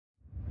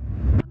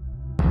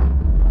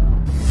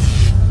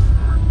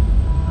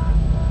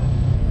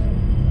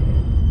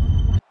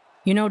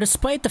You know,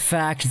 despite the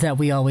fact that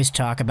we always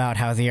talk about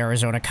how the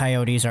Arizona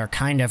Coyotes are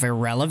kind of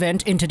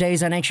irrelevant in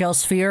today's NHL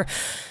sphere,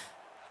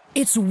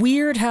 it's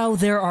weird how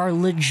there are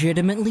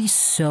legitimately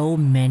so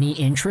many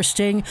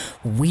interesting,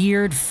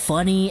 weird,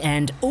 funny,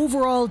 and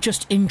overall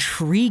just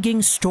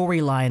intriguing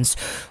storylines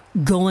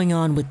going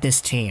on with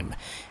this team.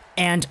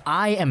 And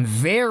I am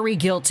very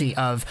guilty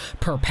of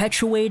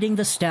perpetuating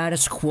the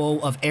status quo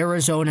of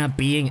Arizona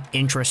being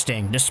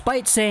interesting,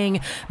 despite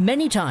saying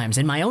many times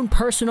in my own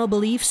personal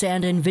beliefs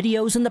and in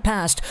videos in the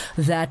past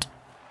that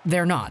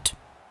they're not.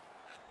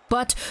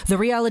 But the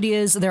reality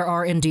is there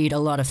are indeed a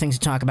lot of things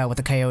to talk about with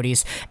the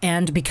Coyotes,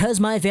 and because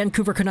my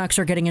Vancouver Canucks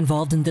are getting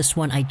involved in this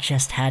one, I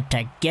just had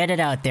to get it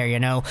out there, you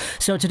know?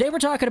 So today we're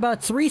talking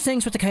about three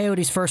things with the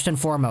Coyotes first and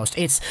foremost.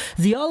 It's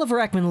the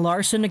Oliver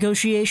Ekman-Larsson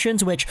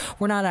negotiations, which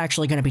we're not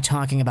actually going to be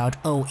talking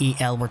about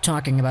OEL, we're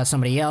talking about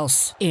somebody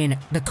else in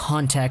the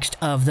context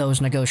of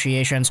those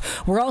negotiations.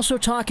 We're also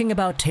talking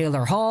about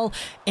Taylor Hall,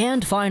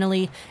 and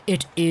finally,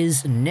 it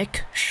is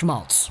Nick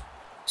Schmaltz.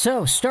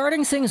 So,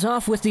 starting things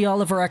off with the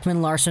Oliver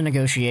Ekman-Larsson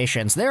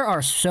negotiations, there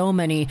are so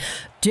many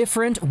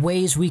different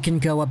ways we can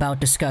go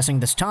about discussing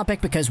this topic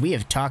because we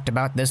have talked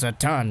about this a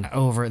ton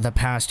over the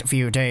past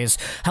few days.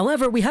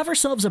 However, we have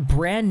ourselves a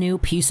brand new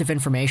piece of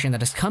information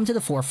that has come to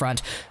the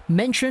forefront,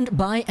 mentioned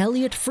by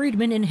Elliotte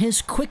Friedman in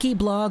his Quickie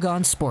blog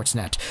on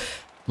Sportsnet.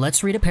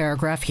 Let's read a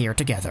paragraph here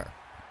together.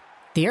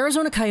 The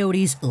Arizona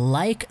Coyotes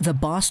like the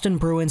Boston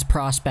Bruins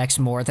prospects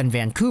more than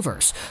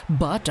Vancouver's,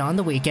 but on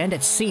the weekend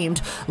it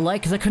seemed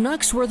like the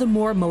Canucks were the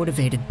more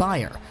motivated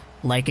buyer,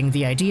 liking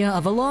the idea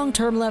of a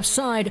long-term left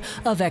side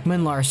of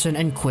Ekman-Larsson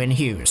and Quinn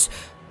Hughes.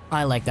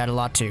 I like that a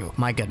lot too,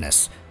 my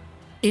goodness.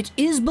 It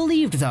is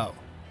believed, though,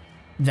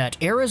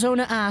 that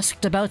Arizona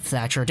asked about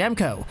Thatcher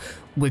Demko,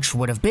 which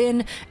would have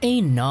been a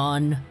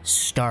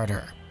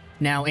non-starter.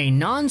 Now, a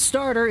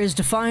non-starter is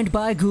defined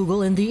by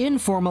Google in the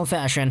informal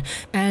fashion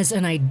as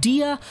an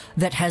idea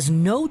that has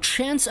no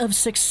chance of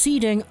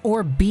succeeding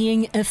or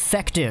being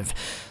effective.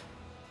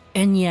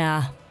 And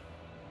yeah,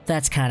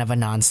 that's kind of a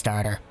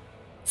non-starter.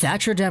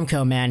 Thatcher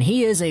Demko, man,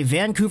 he is a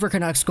Vancouver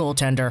Canucks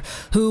goaltender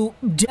who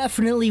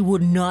definitely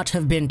would not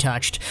have been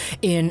touched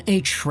in a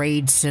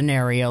trade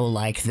scenario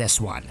like this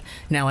one.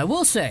 Now, I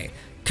will say,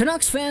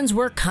 Canucks fans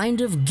were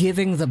kind of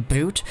giving the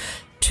boot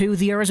to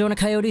the Arizona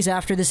Coyotes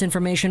after this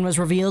information was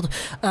revealed.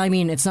 I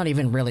mean, it's not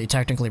even really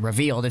technically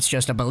revealed, it's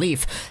just a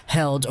belief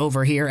held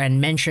over here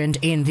and mentioned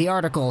in the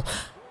article.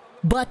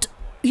 But,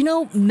 you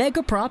know,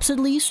 mega props at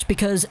least,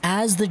 because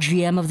as the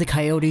GM of the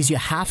Coyotes, you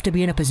have to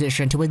be in a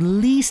position to at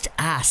least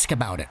ask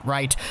about it,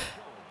 right?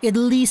 At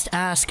least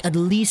ask, at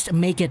least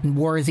make it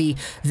worthy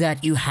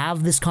that you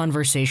have this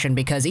conversation,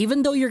 because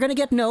even though you're going to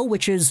get no,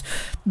 which is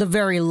the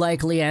very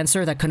likely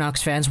answer that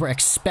Canucks fans were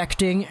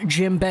expecting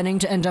Jim Benning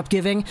to end up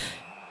giving,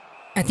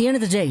 at the end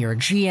of the day, you're a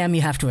GM,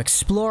 you have to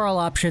explore all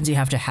options, you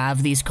have to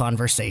have these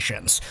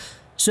conversations.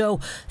 So,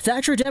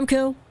 Thatcher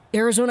Demko,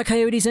 Arizona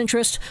Coyotes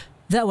interest,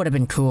 that would have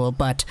been cool,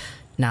 but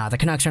nah, the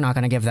Canucks are not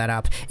going to give that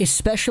up,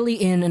 especially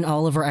in an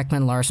Oliver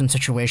Ekman-Larsson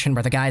situation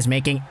where the guy's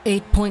making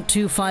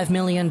 $8.25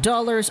 million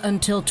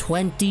until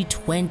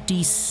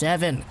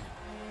 2027.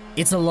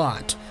 It's a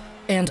lot.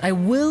 And I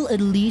will at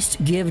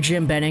least give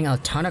Jim Benning a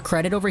ton of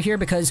credit over here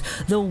because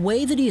the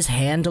way that he's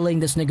handling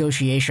this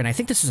negotiation, I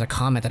think this is a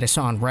comment that I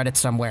saw on Reddit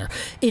somewhere,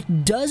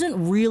 it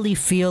doesn't really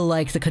feel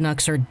like the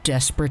Canucks are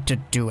desperate to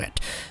do it.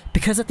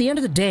 Because at the end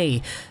of the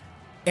day,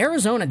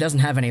 Arizona doesn't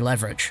have any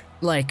leverage.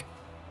 Like,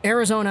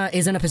 Arizona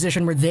is in a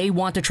position where they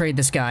want to trade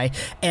this guy,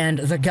 and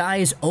the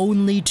guy's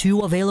only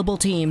two available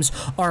teams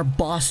are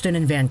Boston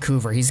and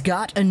Vancouver. He's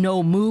got a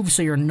no move,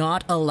 so you're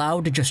not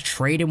allowed to just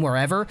trade him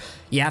wherever.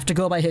 You have to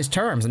go by his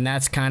terms, and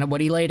that's kind of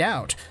what he laid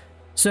out.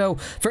 So,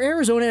 for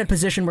Arizona in a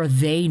position where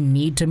they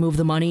need to move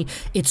the money,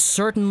 it's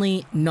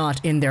certainly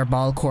not in their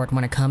ball court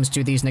when it comes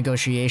to these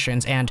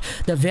negotiations, and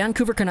the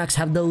Vancouver Canucks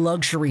have the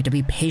luxury to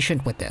be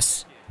patient with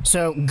this.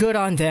 So, good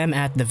on them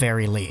at the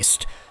very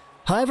least.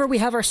 However, we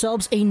have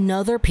ourselves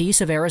another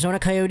piece of Arizona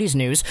Coyotes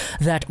news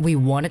that we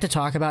wanted to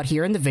talk about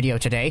here in the video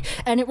today,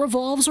 and it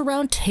revolves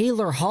around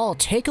Taylor Hall.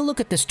 Take a look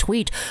at this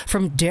tweet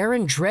from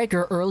Darren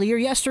Dreger earlier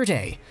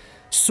yesterday.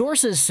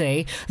 Sources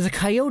say the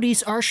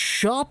Coyotes are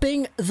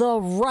shopping the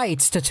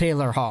rights to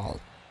Taylor Hall.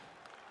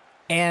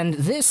 And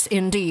this,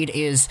 indeed,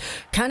 is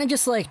kind of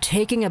just like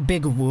taking a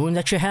big wound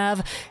that you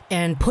have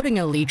and putting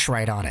a leech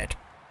right on it.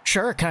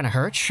 Sure, it kind of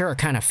hurts, sure, it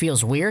kind of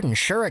feels weird, and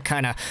sure, it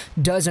kind of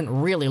doesn't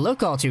really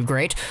look all too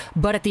great,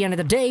 but at the end of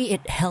the day,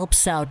 it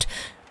helps out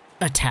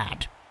a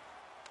tad.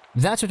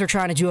 That's what they're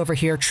trying to do over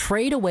here,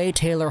 trade away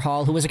Taylor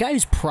Hall, who is a guy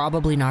who's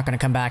probably not going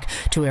to come back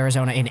to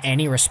Arizona in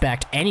any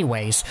respect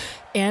anyways,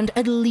 and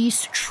at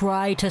least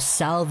try to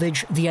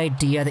salvage the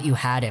idea that you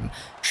had him.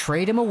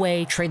 Trade him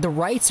away, trade the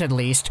rights at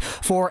least,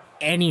 for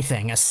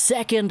anything, a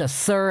second, a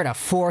third, a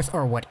fourth,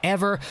 or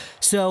whatever,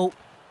 so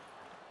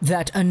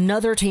that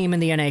another team in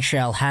the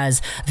NHL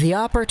has the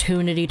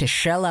opportunity to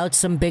shell out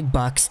some big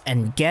bucks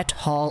and get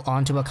Hall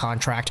onto a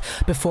contract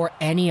before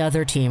any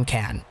other team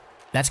can.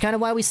 That's kind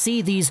of why we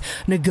see these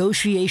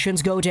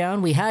negotiations go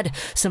down. We had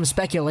some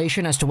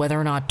speculation as to whether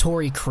or not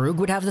Torrey Krug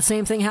would have the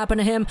same thing happen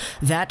to him.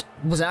 That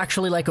was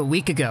actually like a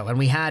week ago, and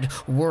we had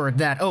word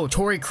that, oh,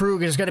 Torrey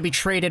Krug is going to be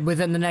traded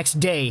within the next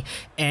day,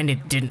 and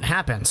it didn't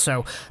happen.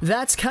 So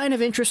that's kind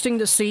of interesting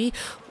to see.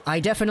 I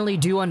definitely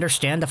do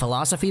understand the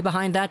philosophy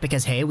behind that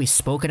because, hey, we've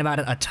spoken about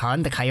it a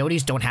ton. The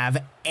Coyotes don't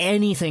have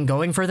anything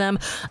going for them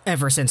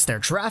ever since their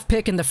draft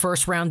pick in the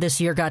first round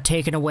this year got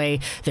taken away.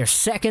 Their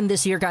second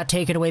this year got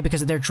taken away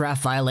because of their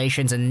draft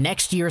violations, and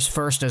next year's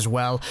first as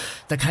well.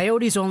 The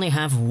Coyotes only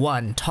have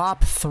one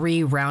top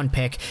 3 round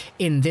pick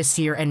in this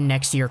year and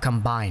next year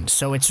combined,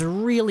 so it's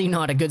really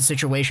not a good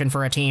situation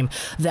for a team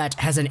that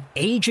has an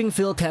aging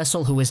Phil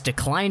Kessel who is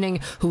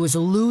declining, who is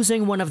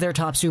losing one of their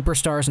top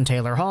superstars in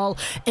Taylor Hall,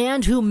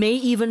 and who may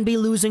even be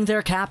losing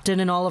their captain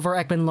in Oliver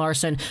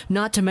Ekman-Larsson,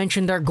 not to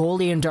mention their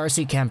goalie in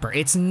Darcy Kemper.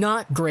 It's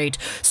not great,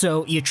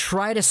 so you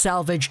try to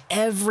salvage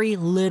every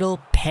little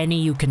penny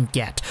you can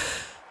get,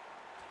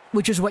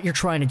 which is what you're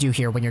trying to do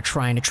here when you're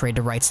trying to trade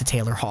the rights to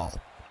Taylor Hall.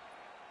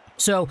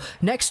 So,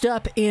 next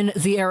up in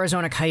the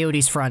Arizona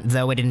Coyotes front,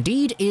 though, it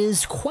indeed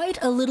is quite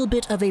a little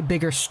bit of a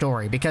bigger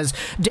story, because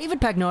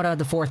David Pagnotta,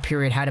 the fourth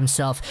period, had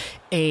himself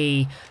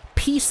a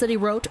piece that he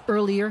wrote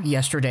earlier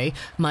yesterday,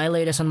 my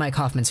latest on Mike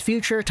Hoffman's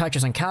future,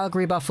 touches on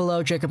Calgary,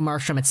 Buffalo, Jacob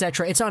Markstrom,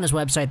 etc. It's on his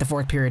website,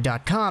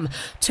 thefourthperiod.com.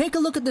 Take a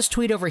look at this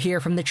tweet over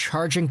here from the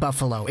Charging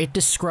Buffalo. It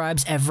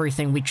describes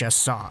everything we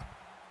just saw.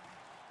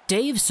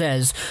 Dave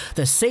says,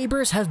 the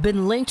Sabres have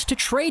been linked to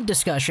trade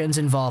discussions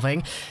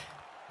involving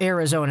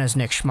Arizona's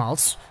Nick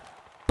Schmaltz,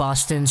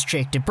 Boston's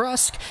Jake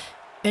DeBrusk,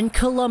 and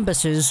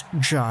Columbus's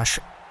Josh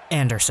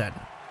Anderson.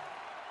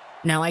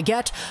 Now, I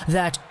get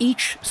that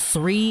each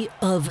 3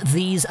 of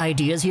these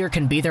ideas here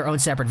can be their own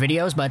separate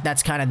videos, but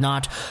that's kind of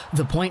not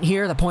the point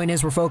here. The point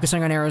is we're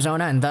focusing on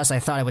Arizona, and thus I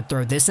thought I would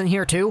throw this in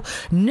here too.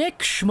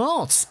 Nick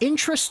Schmaltz.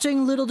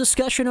 Interesting little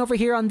discussion over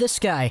here on this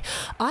guy.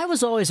 I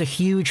was always a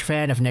huge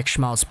fan of Nick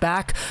Schmaltz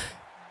back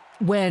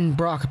when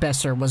Brock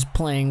Besser was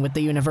playing with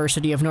the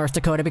University of North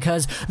Dakota,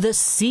 because the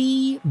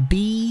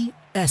CBS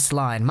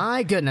line,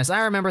 my goodness,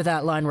 I remember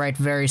that line right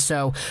very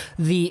so.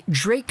 The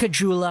Drake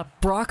Caggiula,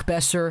 Brock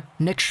Besser,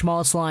 Nick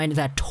Schmaltz line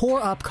that tore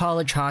up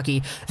college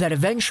hockey, that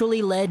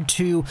eventually led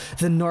to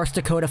the North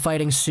Dakota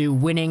Fighting Sioux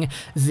winning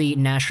the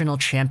national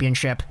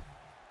championship.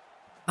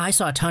 I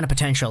saw a ton of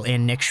potential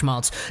in Nick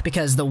Schmaltz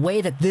because the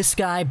way that this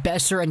guy,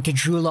 Besser, and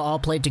Caggiula all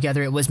played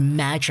together, it was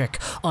magic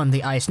on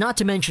the ice. Not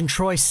to mention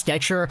Troy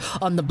Stetcher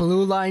on the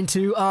blue line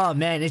too. Oh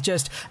man, it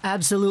just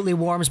absolutely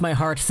warms my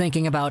heart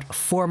thinking about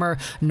former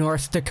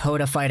North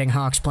Dakota Fighting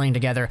Hawks playing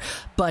together.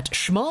 But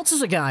Schmaltz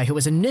is a guy who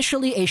was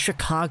initially a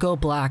Chicago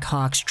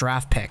Blackhawks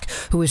draft pick,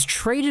 who was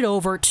traded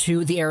over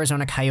to the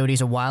Arizona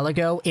Coyotes a while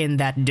ago in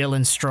that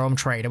Dylan Strome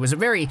trade. It was a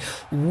very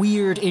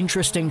weird,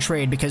 interesting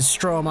trade because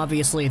Strome,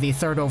 obviously the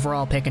 3rd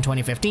overall pick in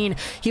 2015,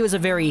 he was a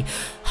very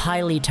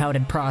highly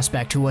touted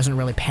prospect who wasn't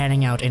really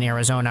panning out in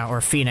Arizona, or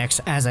Phoenix,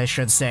 as I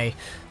should say.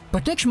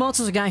 But Nick Schmaltz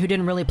is a guy who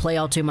didn't really play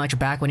out too much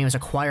back when he was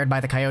acquired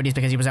by the Coyotes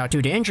because he was out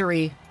due to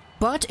injury.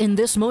 But in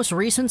this most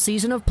recent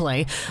season of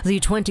play, the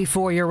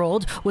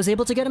 24-year-old was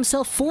able to get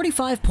himself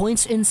 45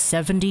 points in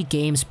 70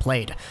 games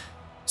played.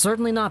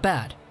 Certainly not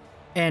bad.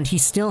 And he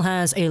still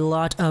has a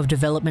lot of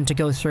development to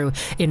go through,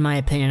 in my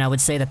opinion. I would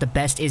say that the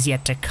best is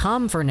yet to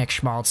come for Nick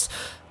Schmaltz.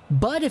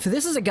 But if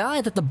this is a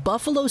guy that the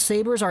Buffalo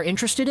Sabres are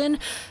interested in,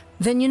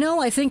 then, you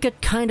know, I think it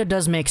kind of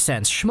does make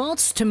sense.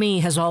 Schmaltz, to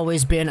me, has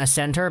always been a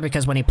center,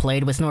 because when he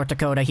played with North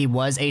Dakota, he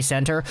was a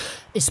center.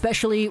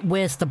 Especially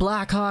with the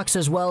Blackhawks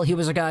as well, he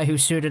was a guy who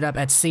suited up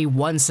at C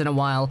once in a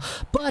while.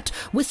 But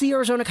with the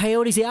Arizona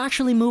Coyotes, he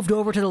actually moved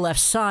over to the left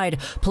side,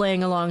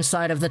 playing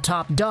alongside of the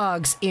top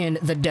dogs in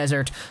the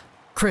desert,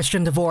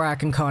 Christian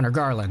Dvorak and Connor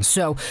Garland.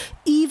 So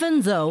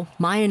even though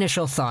my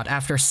initial thought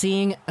after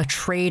seeing a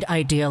trade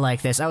idea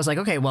like this, I was like,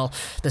 okay, well,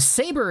 the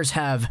Sabres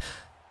have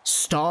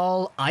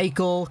Stahl,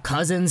 Eichel,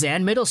 Cousins,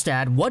 and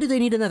Mittelstadt. What do they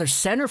need another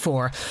center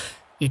for?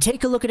 You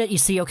take a look at it, you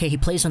see, okay, he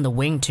plays on the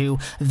wing too.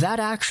 That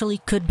actually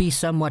could be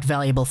somewhat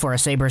valuable for a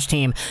Sabres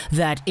team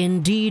that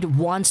indeed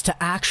wants to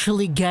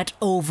actually get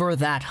over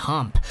that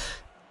hump.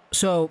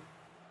 So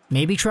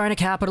maybe trying to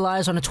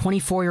capitalize on a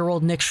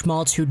 24-year-old Nick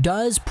Schmaltz who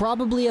does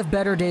probably have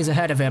better days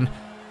ahead of him.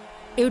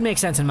 It would make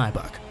sense in my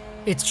book.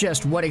 It's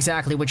just, what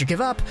exactly would you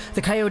give up?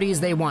 The Coyotes,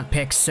 they want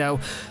picks, so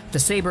the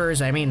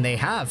Sabres, I mean, they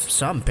have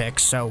some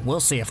picks, so we'll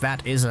see if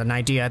that is an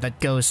idea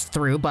that goes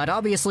through, but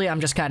obviously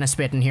I'm just kind of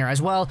spitting here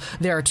as well.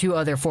 There are 2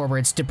 other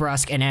forwards,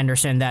 DeBrusk and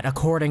Anderson, that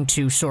according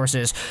to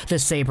sources, the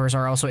Sabres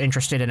are also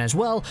interested in as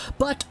well,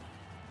 but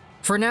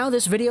for now,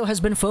 this video has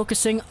been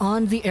focusing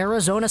on the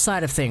Arizona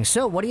side of things.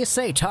 So, what do you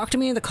say? Talk to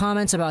me in the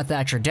comments about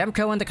Thatcher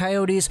Demko and the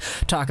Coyotes,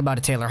 talk about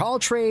a Taylor Hall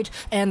trade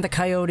and the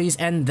Coyotes,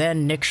 and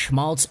then Nick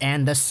Schmaltz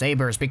and the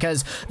Sabres,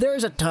 because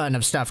there's a ton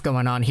of stuff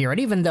going on here, and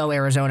even though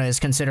Arizona is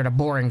considered a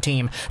boring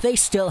team, they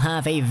still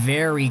have a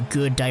very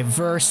good,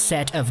 diverse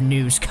set of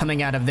news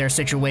coming out of their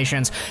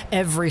situations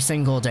every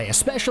single day,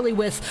 especially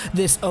with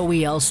this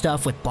OEL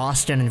stuff with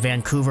Boston and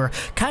Vancouver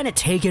kind of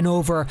taking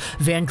over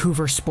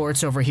Vancouver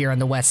sports over here on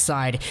the west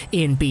side.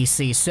 in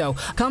BC. So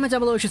comment down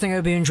below what you think. I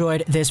hope you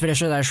enjoyed this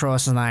video. That's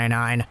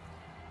Ross99.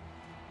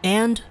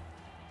 And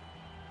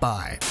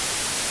bye.